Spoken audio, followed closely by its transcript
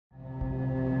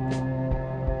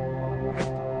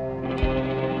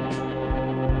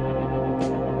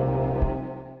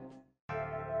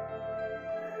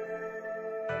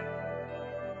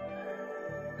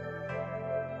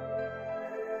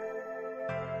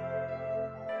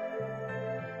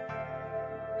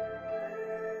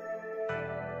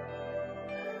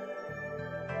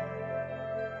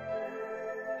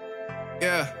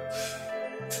Yeah.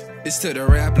 It's to the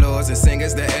rap lords and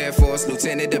singers, the Air Force,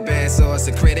 Lieutenant the bad source,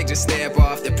 the critic just step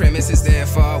off. The premise is their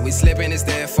fault, we slipping is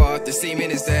their fault. The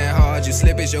semen is that hard, you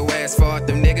slip is your ass fault.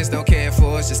 Them niggas don't care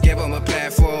for us, just give them a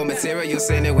platform. Material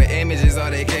sending with images,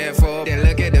 all they care for. They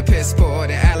look at the piss poor,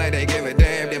 they act like they give a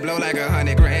damn. They blow like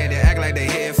 100 grand, they act like they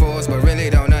here for us, but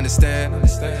really don't understand.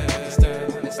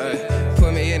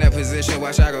 Put me in that position,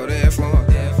 watch I go there for 'em.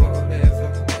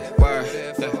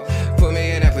 Put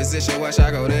me in that position, watch I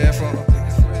go there for 'em.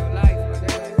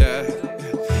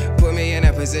 Put me in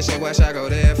that position, watch I go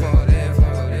there for 'em.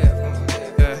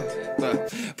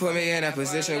 Put me in that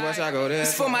position, watch I go there.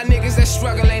 It's for my niggas that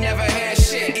struggle, ain't never had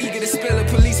shit. Eager to spill a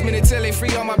policeman until they free.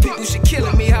 All my people should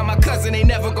killing me. How my cousin ain't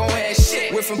never gon' have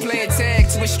shit. Went from playing tag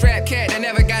to a strap cat that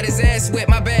never got his ass whipped.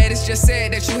 My bad, it's just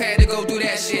sad that you had to go through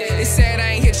that shit. It's sad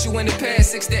I ain't hit you in the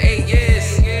past 6 to 8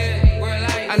 years.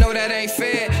 I know that ain't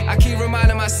fair. I keep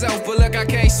reminding myself, but look, I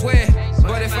can't swear.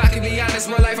 But if I can be honest,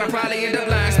 my life I probably end up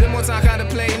lying. Spend more time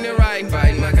contemplating than writing.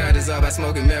 Fighting my conscience up by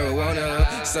smoking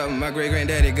marijuana. Something my great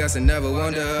granddaddy Gus and never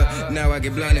wonder. Now I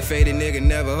get blind and faded, nigga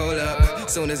never hold up.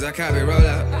 Soon as I copy roll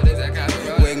up.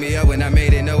 Wake me up when I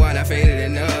made it, no one I faded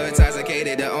enough.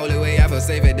 Intoxicated, the only way I feel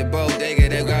safe at the boat. They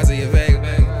get that grass of your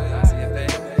vegas.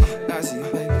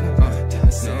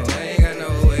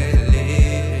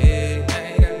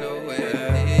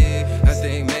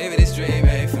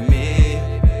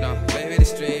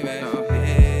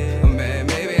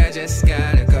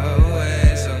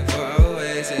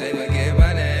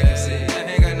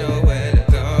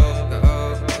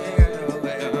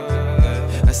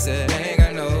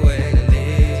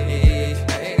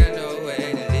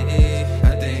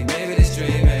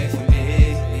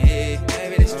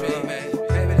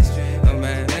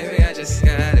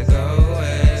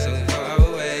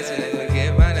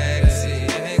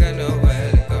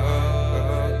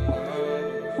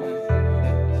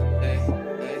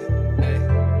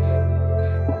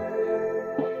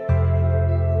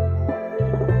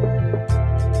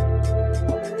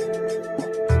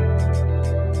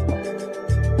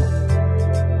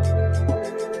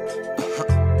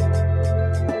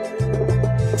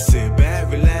 Sit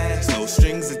back, relax, no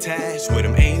strings attached. Where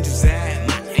them angels at?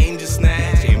 My angel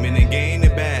snatch. Aiming and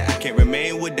gaining back. I can't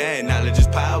remain with that. Knowledge is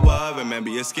power. Remember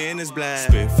your skin is black.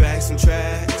 Spit facts and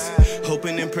tracks.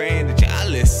 Hoping and praying that y'all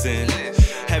listen.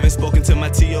 Haven't spoken to my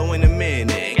T.O. in a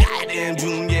minute. Goddamn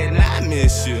June, yeah, and I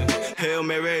miss you. Hail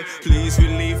Mary, please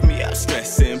relieve me of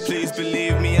stressing. Please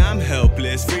believe me, I'm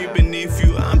helpless. Free beneath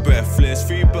you, I'm breathless.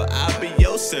 Free, but I'll be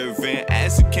your servant.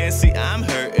 As you can see, I'm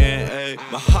hurting. Ay.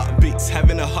 My heart beats,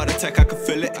 having a heart attack, I can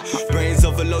feel it. Brains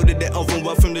overloaded, they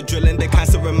overwhelmed from the drilling. They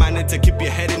constant reminding to keep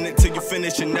your head